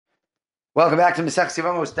Welcome back to Masechus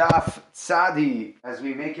Yevamos Daf Tzadi as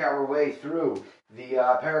we make our way through the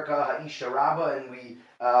Perika Ha'isha Rabbah and we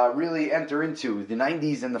really enter into the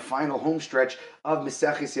 90s and the final home stretch of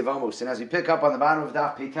Masechus Yevamos. And as we pick up on the bottom of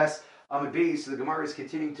Daf Peites Amud Beis, so the Gemara is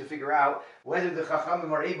continuing to figure out whether the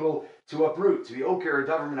Chachamim are able to uproot, to be oker a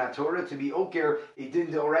davar min haTorah, to be oker a din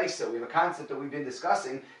deoraisa. We have a concept that we've been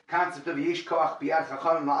discussing, concept of yesh koach biad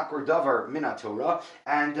Chachamim la'akor davar min haTorah.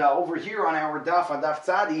 And over here on our daf, on Daf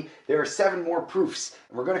Tzadi, there are 7 more proofs.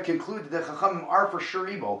 And we're going to conclude that the Chachamim are for sure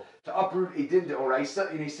able to uproot a din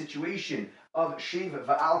deoraisa in a situation of shev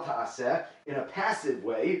va'al ta'aseh in a passive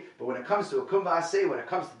way, but when it comes to a kum va'aseh, when it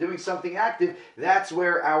comes to doing something active, that's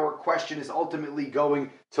where our question is ultimately going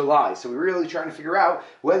to lie. So we're really trying to figure out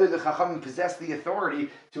whether the Chachamim possess the authority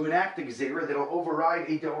to enact a gezerah that will override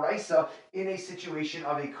a deoraisa in a situation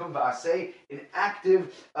of a kum va'aseh, an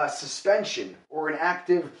active suspension or an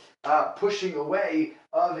active pushing away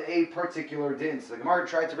of a particular din. So the Gemara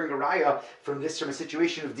tried to bring a raya from a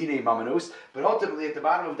situation of dinei mamanos, but ultimately at the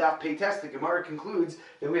bottom of Daf Peites, the Gemara concludes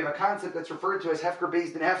that we have a concept that's referred to as hefker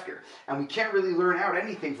beis din hefker, and we can't really learn out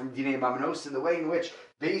anything from dinei mamanos in the way in which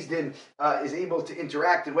Beis Din is able to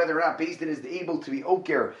interact and whether or not Beis Din is able to be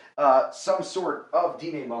oker some sort of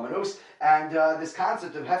dinei mamanos, and this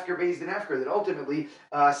concept of hefker Beis Din hefker that ultimately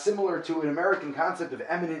similar to an American concept of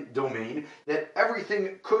eminent domain, that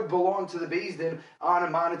everything could belong to the Beis Din on a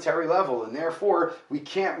monetary level, and therefore we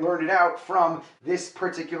can't learn it out from this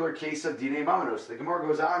particular case of dinei mamanos. The Gemara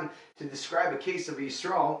goes on to describe a case of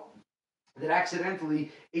Yisrael that accidentally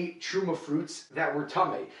ate truma fruits that were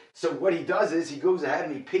tamei. So what he does is he goes ahead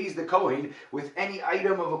and he pays the Kohen with any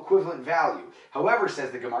item of equivalent value. However,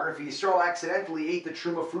 says the Gemara, if Yisrael accidentally ate the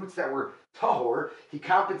truma fruits that were tahor, he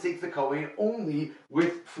compensates the Kohen only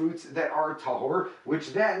with fruits that are tahor,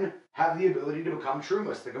 which then have the ability to become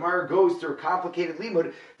trumas. The Gemara goes through a complicated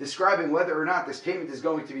limud describing whether or not this payment is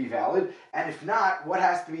going to be valid, and if not, what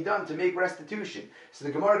has to be done to make restitution. So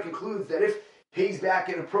the Gemara concludes that if pays back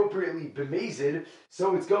inappropriately b'mezid,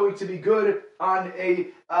 so it's going to be good on a,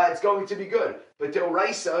 it's going to be good. But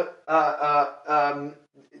deoraisa,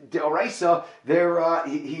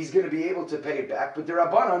 he's going to be able to pay it back. But the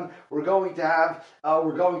Rabbanan, we're going to have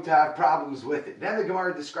problems with it. Then the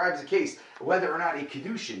Gemara describes a case whether or not a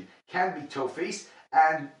kedushin can be tofes,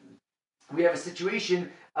 and we have a situation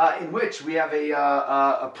in which we have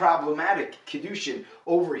a problematic kedushin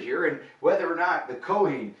over here, and whether or not the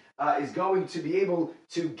Kohen is going to be able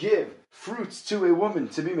to give fruits to a woman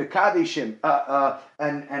to be mekadeshim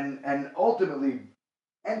and ultimately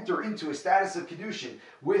enter into a status of kedushin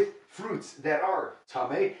with fruits that are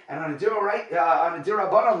tamei. And on a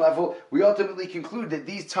dirabanan level, we ultimately conclude that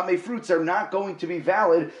these tamei fruits are not going to be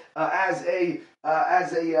valid as a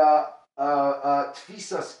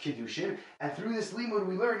tfisas kedushin, and through this limud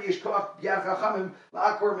we learn yesh koach biad chachamim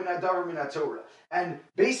la'akor min hadavar min haTorah. And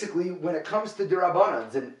basically, when it comes to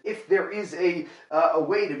dirabanans, and if there is a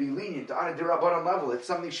way to be lenient on a dirabanan level, if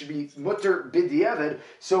something should be mutter b'diavad,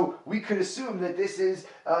 so we could assume that this is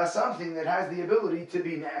something that has the ability to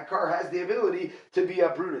be nakar, has the ability to be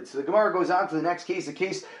uprooted. So the Gemara goes on to the next case, a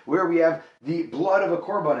case where we have the blood of a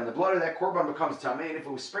korban, and the blood of that korban becomes tamei, and if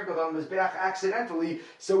it was sprinkled on the mizbeach accidentally,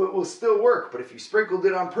 so it will still work, but if you sprinkled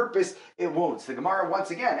it on purpose, it won't. So the Gemara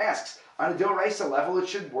once again asks, on a deoraisa level, it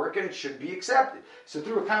should work and it should be accepted. So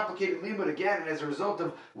through a complicated limud again, and as a result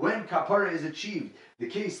of when kapara is achieved, the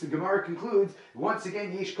case, the Gemara concludes, once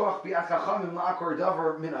again, yesh koach bi'at chachamim la'akor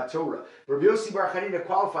davar min haTorah. Rabbi Yossi Bar Chanina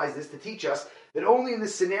qualifies this to teach us that only in the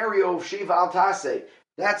scenario of sheva al taseh,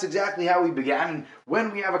 that's exactly how we began. And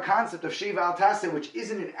when we have a concept of sheva al taseh, which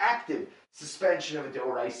isn't an active suspension of a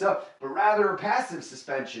deoraisa, but rather a passive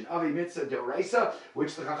suspension of a mitzvah deoraisa,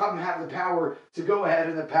 which the Chachamim have the power to go ahead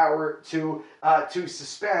and the power to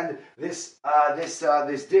suspend this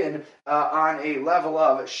din on a level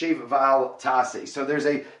of shev val taseh. So there's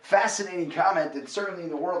a fascinating comment that certainly in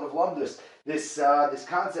the world of lumdus, this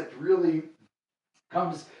concept really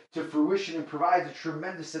comes to fruition and provides a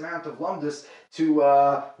tremendous amount of lumdus to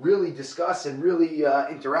really discuss and really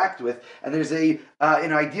interact with. And there's an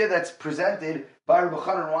idea that's presented by Rabbi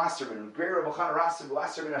Chanan Wasserman, great Rabbi Chanan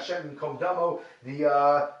Wasserman Hashem Kom Damo,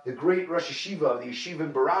 the great Rosh Yeshiva of the Yeshiva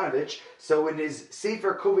in Baranovich. So in his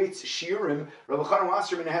Sefer Kovetz Shiurim, Rabbi Chanan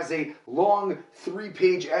Wasserman has a long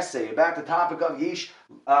 3-page essay about the topic of Yesh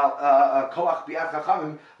Koach Bi'at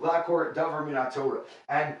Chachamim La'akor Davar Min HaTorah.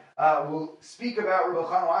 And we'll speak about Rabbi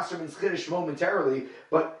Chanan Wasserman's Chiddush momentarily,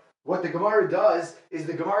 but what the Gemara does is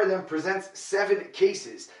the Gemara then presents 7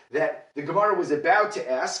 cases that the Gemara was about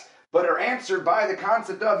to ask, but are answered by the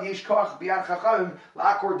concept of Yesh Koach B'Yad Chachamim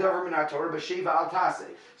La'akor Davar Min HaTorah B'Sheva Al Taseh.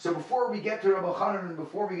 So before we get to Rabbi Chanan and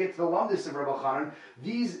before we get to the Lumdus of Rabbi Chanan,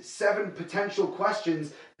 these 7 potential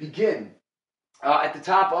questions begin at the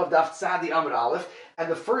top of Daf Tzadi Amud Aleph, and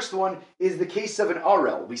the first one is the case of an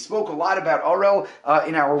Arel. We spoke a lot about Arel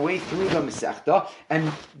in our way through the Masechta,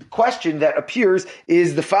 and the question that appears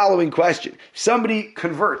is the following question. Somebody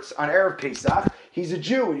converts on Erev Pesach, he's a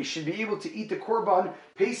Jew, and he should be able to eat the Korban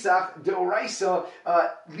Pesach Deoraisa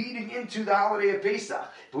leading into the holiday of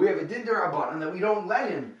Pesach. But we have a Din D'Rabbanan that we don't let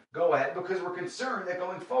him go ahead because we're concerned that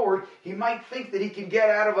going forward he might think that he can get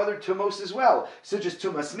out of other tumos as well, such as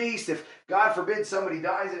tumas meis. If God forbid somebody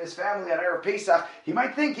dies in his family on Erev Pesach, he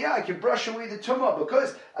might think, I can brush away the tumah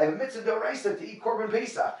because I have a mitzvah d'oraisa to eat Korban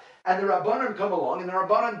Pesach. And the Rabbanan come along, and the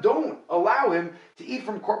Rabbanan don't allow him to eat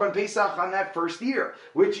from Korban Pesach on that first year,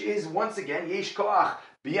 which is once again Yesh Koach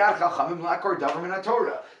B'Yad Chachamim La'akor Davar Min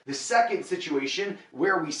HaTorah. The second situation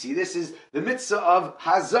where we see this is the mitzvah of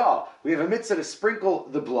Hazah. We have a mitzvah to sprinkle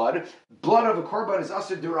the blood. Blood of a korban is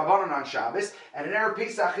asur d'Rabbanan on Shabbos, and an Erev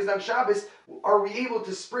Pesach is on Shabbos. Are we able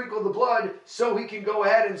to sprinkle the blood so he can go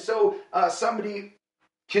ahead and so somebody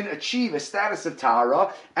can achieve a status of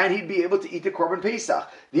Tahara and he'd be able to eat the Korban Pesach?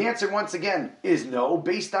 The answer once again is no,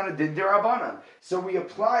 based on a Din D'Rabbanan. So we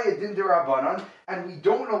apply a Din D'Rabbanan and we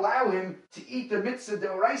don't allow him to eat the mitzvah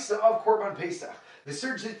d'oraisa of Korban Pesach. The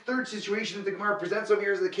third situation that the Gemara presents over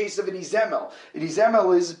here is the case of an Izemel. An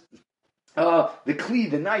Izemel is the kli,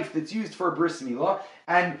 the knife that's used for a bris milah,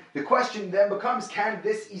 and the question then becomes: can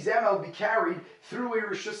this izemel be carried through a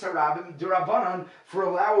rishus harabim d'Rabbanan for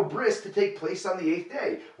allow a bris to take place on the 8th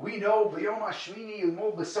day? We know b'yom hashmini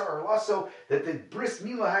yilmol b'sar lasso that the bris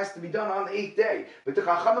milah has to be done on the 8th day, but the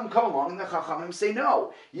chachamim come along and the chachamim say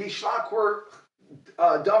no. Yishlakor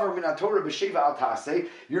davar min haTorah b'sheva al taseh.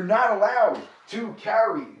 You're not allowed to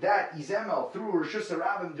carry that izemel through rishus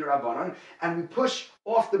harabim d'Rabbanan, and we push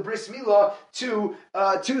off the bris milah to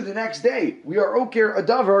the next day. We are oker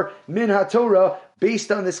adavar min haTorah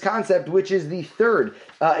based on this concept, which is the third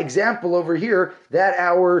example over here that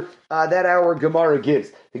our Gemara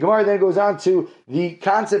gives. The Gemara then goes on to the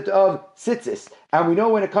concept of tzitzis. And we know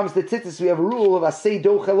when it comes to tzitzis, we have a rule of asay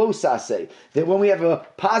dochelos asay, that when we have a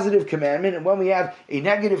positive commandment and when we have a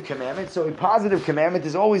negative commandment, so a positive commandment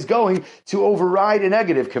is always going to override a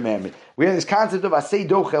negative commandment. We have this concept of asay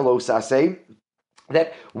dochelos asay,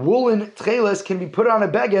 that woolen tchelas can be put on a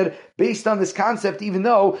beged based on this concept, even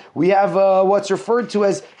though we have what's referred to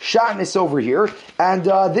as shatness over here, and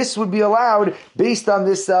this would be allowed based on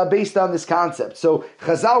this concept. So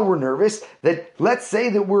Chazal were nervous that let's say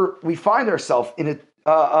that we find ourselves in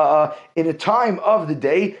a time of the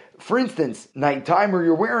day, for instance, nighttime, or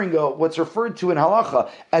you're wearing what's referred to in halacha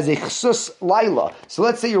as a chsus laila. So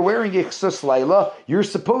let's say you're wearing a chsus laila. You're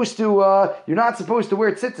not supposed to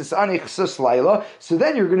wear tzitzis on a chsus laila. So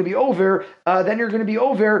then you're going to be over. An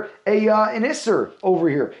isser over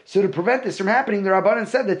here. So to prevent this from happening, the Rabbanan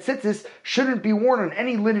said that tzitzis shouldn't be worn on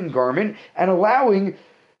any linen garment, and allowed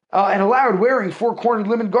wearing 4-cornered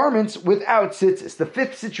linen garments without tzitzis. The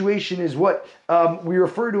fifth situation is what we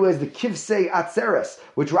refer to as the kivsei atzeres,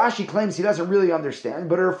 which Rashi claims he doesn't really understand,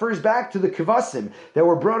 but it refers back to the kivasim that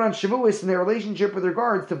were brought on Shavuos in their relationship with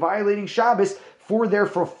regards to violating Shabbos for their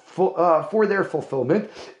fulfillment.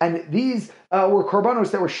 And these were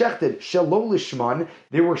korbanos that were shechted shelo lishman.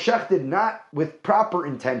 They were shechted not with proper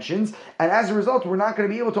intentions, and as a result, we're not going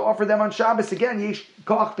to be able to offer them on Shabbos again. Yesh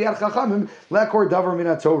koach b'yad chachamim la'akor davar min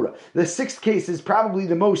haTorah. The sixth case is probably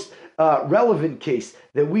the most relevant case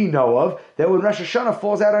that we know of, that when Rosh Hashanah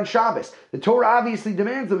falls out on Shabbos. The Torah obviously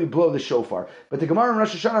demands that we blow the shofar, but the Gemara in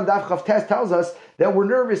Rosh Hashanah Daf Chav Tes tells us that we're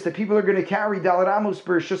nervous that people are going to carry Daled Amos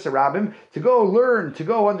B'Rishus Harabim to go learn, to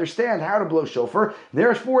go understand how to blow shofar.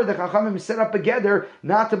 Therefore, the Chachamim set up a gather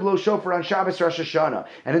not to blow shofar on Shabbos Rosh Hashanah.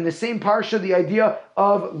 And in the same parsha, the idea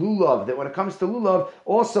of lulav, that when it comes to lulav,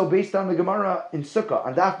 also based on the Gemara in Sukkah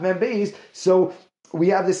on Daf Mem Beis, so we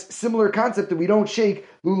have this similar concept that we don't shake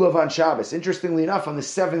lulav on Shabbos. Interestingly enough, on the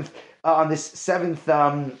seventh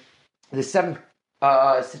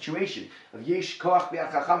situation of Yesh Koach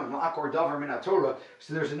B'Yad Chachamim La'akor Davar Min HaTorah.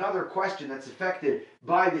 So there's another question that's affected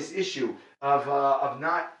by this issue of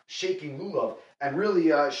not shaking lulav, and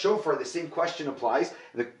really shofar. The same question applies.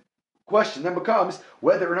 The question then becomes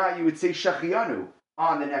whether or not you would say Shachianu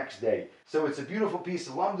on the next day. So it's a beautiful piece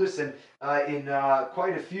of lamdus, and in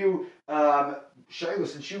quite a few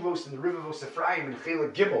shaylos and shuvos in the Rivavos Ephraim and Chela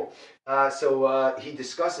Gimel. So he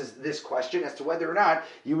discusses this question as to whether or not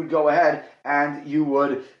you would go ahead and you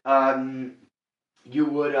would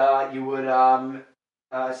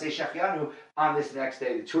Seishachianu on this next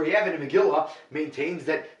day. The Turei Even in Megillah maintains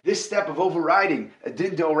that this step of overriding a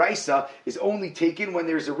din d'oraisa is only taken when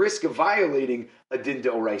there's a risk of violating a din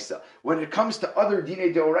d'oraisa. When it comes to other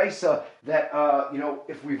dine d'oraisa, that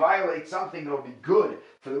if we violate something, it'll be good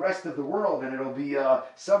for the rest of the world, and it'll be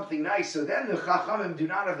something nice. So then the Chachamim do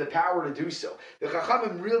not have the power to do so. The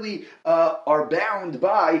Chachamim really are bound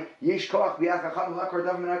by Yesh Koach B'Yad Chacham Lakar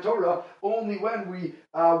Dav Min Torah only when we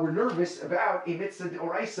were nervous about a mitzvah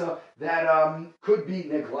d'oraisa that could be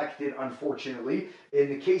neglected, unfortunately. In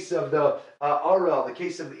the case of the Arel, the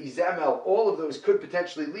case of the Izamel, all of those could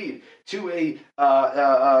potentially lead to a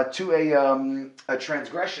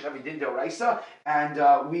transgression of a din d'oraisa,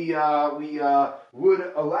 and we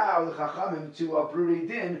would allow the Chachamim to uproot a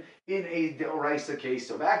din in a d'oraisa case.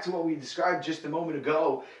 So back to what we described just a moment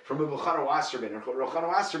ago from Rabbi Chana Wasserman. Rabbi Chana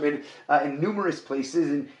Wasserman, in numerous places,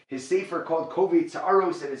 in his sefer called Kovei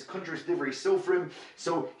Tza'aros and his Kuntras Divrei Sofrim,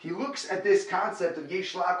 so he looks at this concept of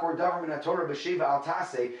Yesh Lakor Davar Min HaTorah B'Sheva Al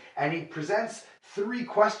Taseh, and he presents three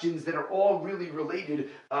questions that are all really related,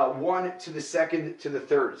 one to the second to the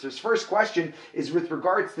third. So his first question is with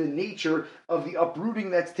regards to the nature of the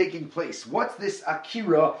uprooting that's taking place. What's this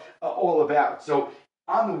akira all about? So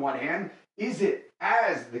on the one hand, is it,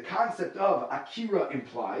 as the concept of akira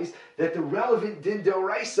implies, that the relevant din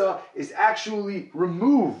d'oraisa is actually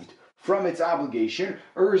removed from its obligation,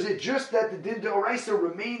 or is it just that the din d'oraisa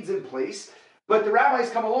remains in place, but the rabbis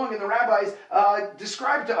come along and the rabbis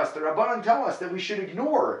describe to us, the Rabbanan tell us that we should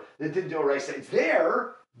ignore the din d'oraisa. It's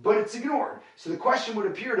there, but it's ignored. So the question would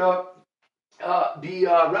appear to be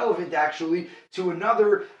relevant actually to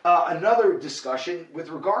another discussion with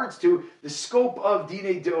regards to the scope of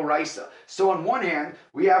Dinei D'Oraisa. So on one hand,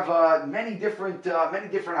 we have many different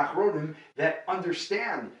achronim that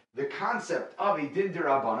understand the concept of a din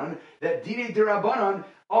d'Rabbanan, that Dinei D'Rabbanan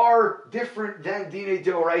are different than Dinei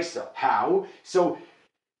D'Oraisa. How? So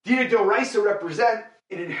Dinei D'Oraisa represent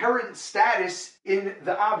an inherent status in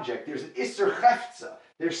the object. There's an Isser Cheftza.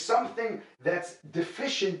 There's something that's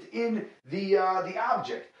deficient in the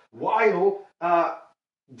object. While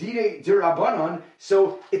Dinei D'Rabbanan,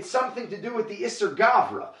 so it's something to do with the Isser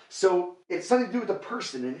Gavra. So it's something to do with a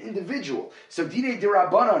person, an individual. So Dinei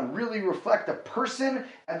D'Rabbanan really reflect a person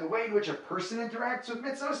and the way in which a person interacts with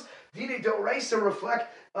mitzvahs. Dinei D'Oraisa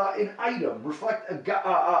reflect an item, reflect a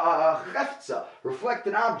cheftza, reflect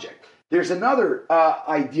an object. There's another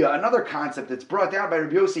idea, another concept that's brought down by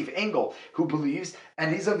Rabbi Yosef Engel, who believes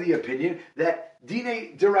and is of the opinion that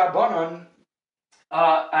Dinei D'Rabbanan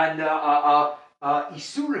and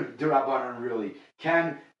Isurim D'Rabbanan really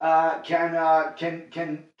can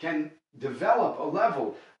develop a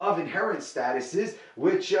level of inherent statuses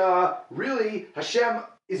which really Hashem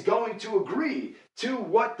is going to agree to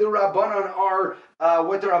what the Rabbanan are,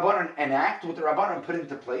 what the Rabbanan enact, what the Rabbanan put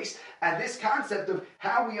into place, and this concept of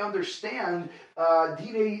how we understand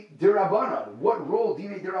Dinei D'Rabbanan, what role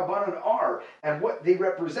Dinei D'Rabbanan are, and what they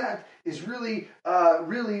represent is really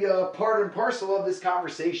part and parcel of this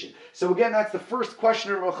conversation. So again, that's the first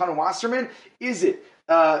question of Rabbi Chana Wasserman. Is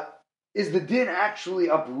the din actually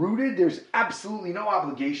uprooted? There's absolutely no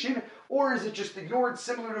obligation. Or is it just ignored,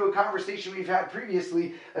 similar to a conversation we've had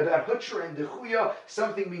previously about Hutra and Dechuya,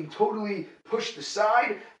 something being totally pushed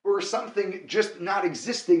aside, or something just not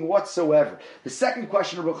existing whatsoever? The second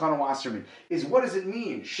question of Rabbi Chana Wasserman is, what does it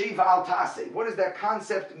mean? Sheva al Taseh. What does that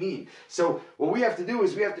concept mean? So what we have to do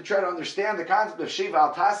is we have to try to understand the concept of Sheva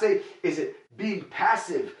al Taseh. Is it being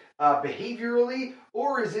passive behaviorally,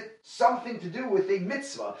 or is it something to do with a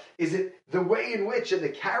mitzvah? Is it the way in which and the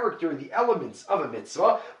character, the elements of a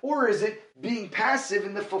mitzvah, or is it being passive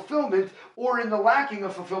in the fulfillment or in the lacking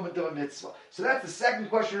of fulfillment of a mitzvah? So that's the second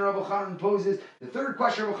question Rabbi Chanan poses. The third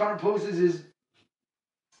question Rabbi Chanan poses is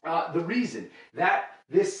the reason that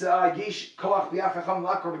this Yesh Koach B'Yad Chacham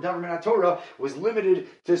Lakor B'Davar Min HaTorah was limited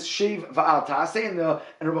to Shev Va'al Taseh, and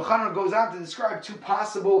Rabbi Chanan goes on to describe two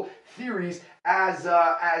possible theories as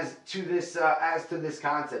to this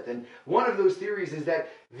concept. And one of those theories is that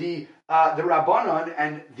the Rabbanan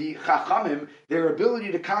and the Chachamim, their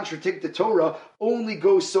ability to contradict the Torah only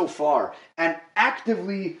goes so far, and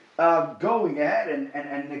actively going ahead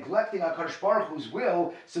and neglecting HaKadosh Baruch Hu's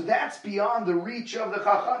will, so that's beyond the reach of the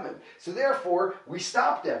Chachamim. So therefore, we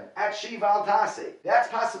stop them at Shev al Taseh. That's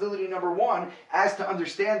possibility number one, as to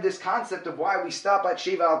understand this concept of why we stop at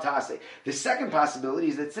Shev al Taseh. The second possibility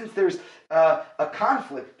is that since there's a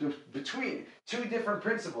conflict between two different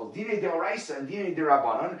principles, Dinei Deoraisa and Dinei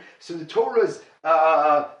Derabanan. So the Torah's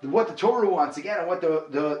what the Torah wants again, and what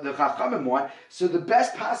the Chachamim want. So the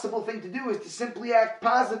best possible thing to do is to simply act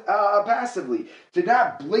passively, to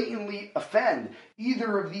not blatantly offend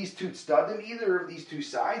either of these two tzadim, either of these two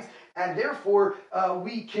sides, and therefore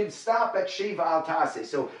we can stop at Sheva al Taseh.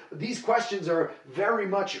 So these questions are very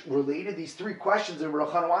much related. These three questions of Rav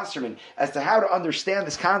Chana Wasserman as to how to understand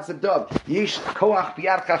this concept of Yesh Koach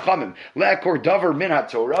Biyad Chachamim Le'akor Davar Min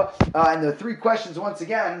HaTorah, and the three questions once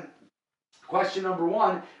again. Question number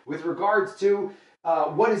one, with regards to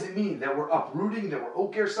what does it mean that we're uprooting, that we're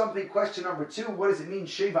oker something? Question number two, what does it mean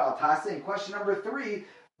Sheva al Taseh? And question number three,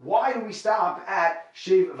 why do we stop at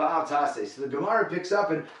Sheva al Taseh? So the Gemara picks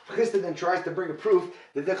up, and Chisda then tries to bring a proof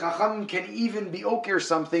that the Chacham can even be oker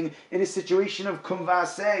something in a situation of kum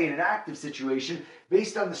vaseh, in an active situation,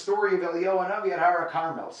 based on the story of Eliyahu Hanavi at Har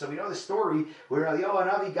Carmel. So we know the story where Eliyahu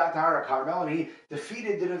Hanavi got to Har Carmel and he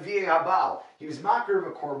defeated the Nevi'ei Habal. He was makar of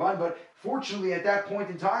a korban, but fortunately at that point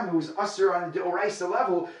in time it was usher on the Deoraisa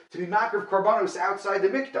level to be makar of korbanos outside the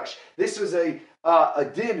Mikdash. This was a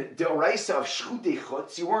din Deoraisa of shchutei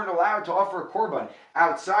chutz. You weren't allowed to offer a korban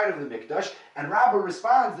outside of the Mikdash. And Rabbah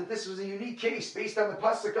responds that this was a unique case based on the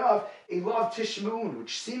pasuk of Elav Tishmuun,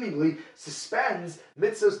 which seemingly suspends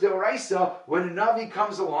mitzvos Deoraisa when a Navi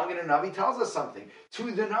comes along and a Navi tells us something.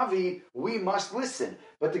 To the Navi, we must listen.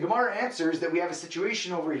 But the Gemara answers that we have a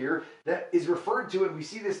situation over here that is referred to, and we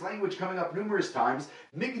see this language coming up numerous times,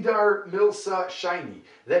 Migdar Milsa Shaini,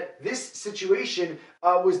 that this situation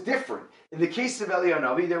was different. In the case of Eliyahu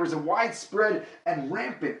Hanavi, there was a widespread and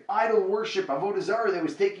rampant idol worship, avodah zarah, that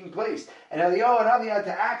was taking place. And Eliyahu Hanavi had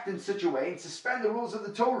to act in such a way and suspend the rules of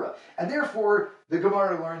the Torah. And therefore, the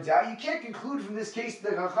Gemara learns out, you can't conclude from this case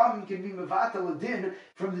that Chacham can be mevatel adin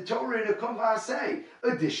from the Torah in a kum v'aseh.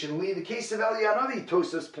 Additionally, in the case of Eliyahu Hanavi,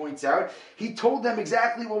 Tosafos points out, he told them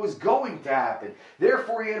exactly what was going to happen.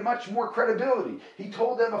 Therefore, he had much more credibility. He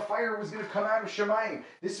told them a fire was going to come out of Shemayim.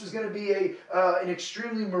 This was going to be an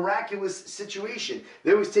extremely miraculous situation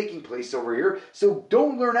that was taking place over here. So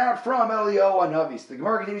don't learn out from Eliyahu Hanavi. So the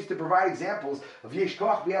Gemara continues to provide examples of Yesh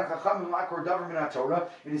Koach B'yad Chachamim Le'akor Davar Min HaTorah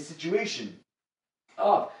in a situation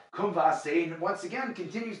of kum v'aseh, and once again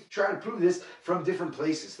continues to try to prove this from different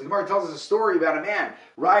places. The Gemara tells us a story about a man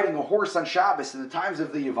riding a horse on Shabbos in the times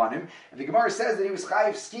of the Yevanim, and the Gemara says that he was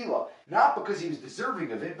chayiv skila, not because he was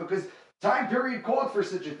deserving of it, because time period called for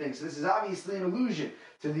such a thing. So this is obviously an allusion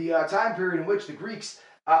to the time period in which the Greeks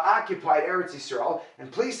occupied Eretz Yisrael, and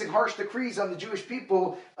placing harsh decrees on the Jewish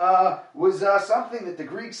people was something that the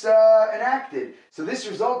Greeks enacted. So this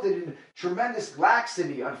resulted in tremendous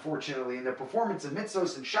laxity, unfortunately, in the performance of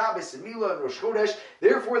mitzvos and Shabbos and Milah and Rosh Chodesh.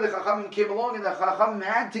 Therefore, the Chachamim came along, and the Chachamim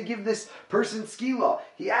had to give this person skila.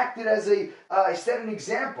 He acted as set an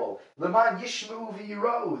example. Leman yishmeu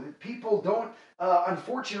v'yirau, that people don't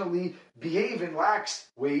unfortunately behave in lax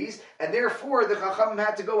ways, and therefore the Chachamim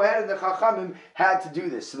had to go ahead, and the Chachamim had to do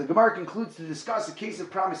this. So the Gemara concludes to discuss a case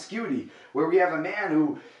of promiscuity, where we have a man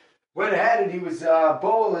who went ahead and he was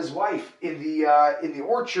boel his wife in the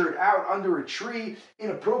orchard, out under a tree,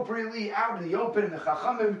 inappropriately, out in the open, and the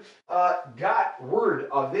Chachamim got word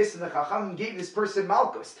of this, and the Chachamim gave this person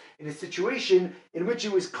Malkus in a situation in which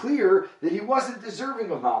it was clear that he wasn't deserving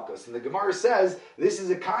of Malkus. And the Gemara says this is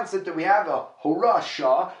a concept that we have, a Hora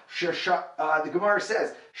Shah. The Gemara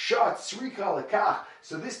says Shah Tzrika Lekach.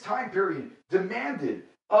 So this time period demanded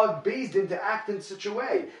of Beis Din to act in such a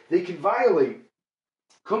way they can violate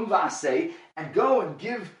kum v'aseh and go and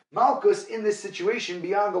give Malkus in this situation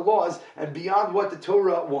beyond the laws and beyond what the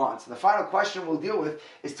Torah wants. And the final question we'll deal with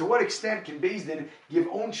is, to what extent can Beis Din give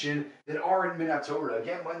onshin that aren't min Torah?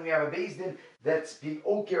 Again, when we have a Beis Din that's being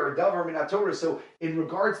oker or davar min Torah, so in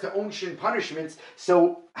regards to onshin punishments,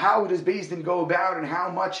 so how does Beis Din go about, and how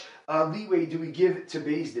much leeway do we give to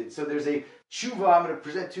Beis Din? So there's a tshuva. I'm going to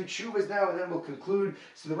present two tshuvas now, and then we'll conclude.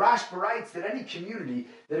 So the Rashba writes that any community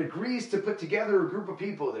that agrees to put together a group of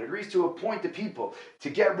people, that agrees to appoint the people, to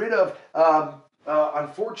get rid of,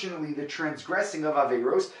 unfortunately, the transgressing of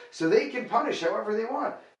Averos, so they can punish however they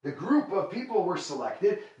want. The group of people were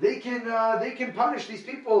selected. They can punish these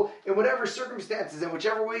people in whatever circumstances and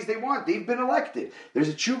whichever ways they want. They've been elected. There's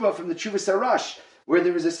a tshuva from the Tshuva Sarash, where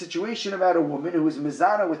there was a situation about a woman who was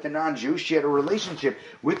mizana with a non-Jew. She had a relationship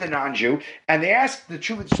with a non-Jew, and they asked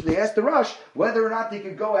the Rush whether or not they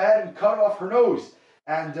could go ahead and cut off her nose,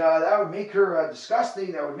 and that would make her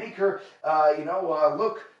disgusting. That would make her,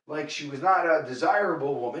 look like she was not a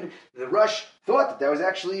desirable woman. The Rush thought that was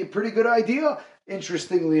actually a pretty good idea,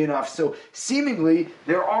 interestingly enough. So seemingly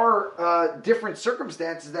there are different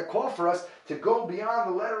circumstances that call for us to go beyond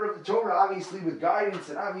the letter of the Torah, obviously with guidance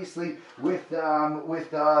and obviously with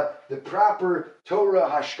the proper Torah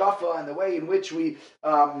hashkafa and the way in which we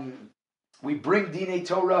bring Dinei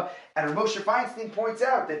Torah. And Rav Moshe Feinstein points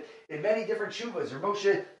out that in many different shuvas, Rav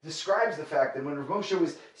Moshe describes the fact that when Rav Moshe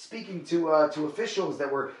was speaking to officials that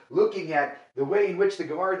were looking at the way in which the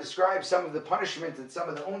Gemara describes some of the punishments and some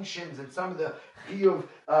of the onshins and some of the chiyuv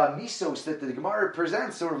misos that the Gemara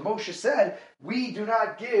presents, so Rav Moshe said, we do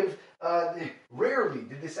not give, rarely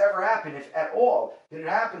did this ever happen, if at all, did it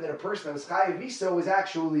happen that a person that was chayiv miso was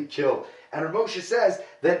actually killed. And Rav Moshe says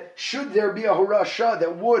that should there be a horasha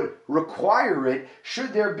that would require it,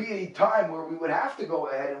 should there be a time where we would have to go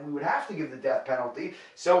ahead and we would have to give the death penalty,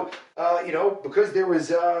 so, because there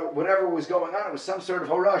was whatever was going on, it was some sort of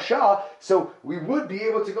horasha, so we would be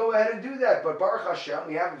able to go ahead and do that. But Baruch Hashem,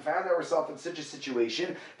 we haven't found ourselves in such a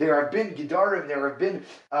situation. There have been gedarim, there have been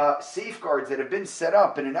safeguards that have been set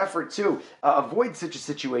up in an effort to avoid such a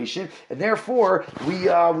situation, and therefore we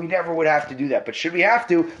never would have to do that. But should we have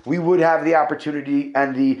to, we would have the opportunity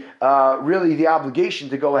and the obligation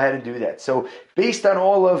to go ahead and do that. So based on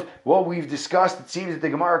all of what we've discussed, it seems that the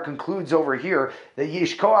Gemara concludes over here that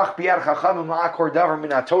Yish Koach Biyad Chachamim La'akor Davar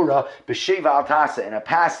Min HaTorah B'Sheva Al Tasa, in a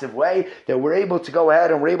passive way, that we're able to go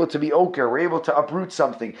ahead and we're able to be oker, we're able to uproot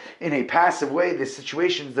something in a passive way. The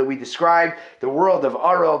situations that we described, the world of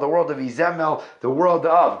Arel, the world of Izemel, the world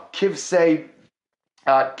of Kivsei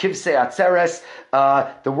Atzeres,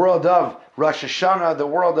 the world of Rosh Hashanah, the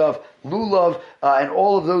world of Lulav, and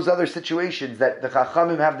all of those other situations that the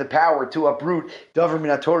Chachamim have the power to uproot Davar Min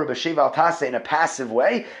HaTorah B'Sheva Al Tasa in a passive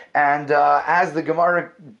way. And as the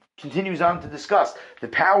Gemara continues on to discuss the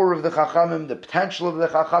power of the Chachamim, the potential of the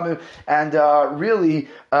Chachamim, and really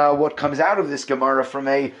what comes out of this Gemara from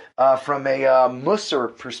a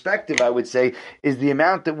Musar perspective, I would say, is the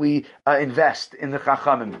amount that we invest in the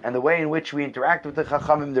Chachamim and the way in which we interact with the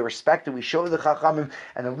Chachamim, the respect that we show the Chachamim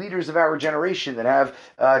and the leaders of our generation that have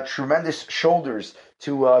tremendous shoulders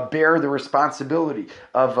to bear the responsibility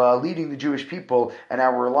of leading the Jewish people and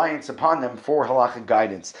our reliance upon them for halachic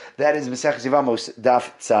guidance. That is Maseches Yevamos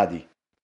Daf Tzadi.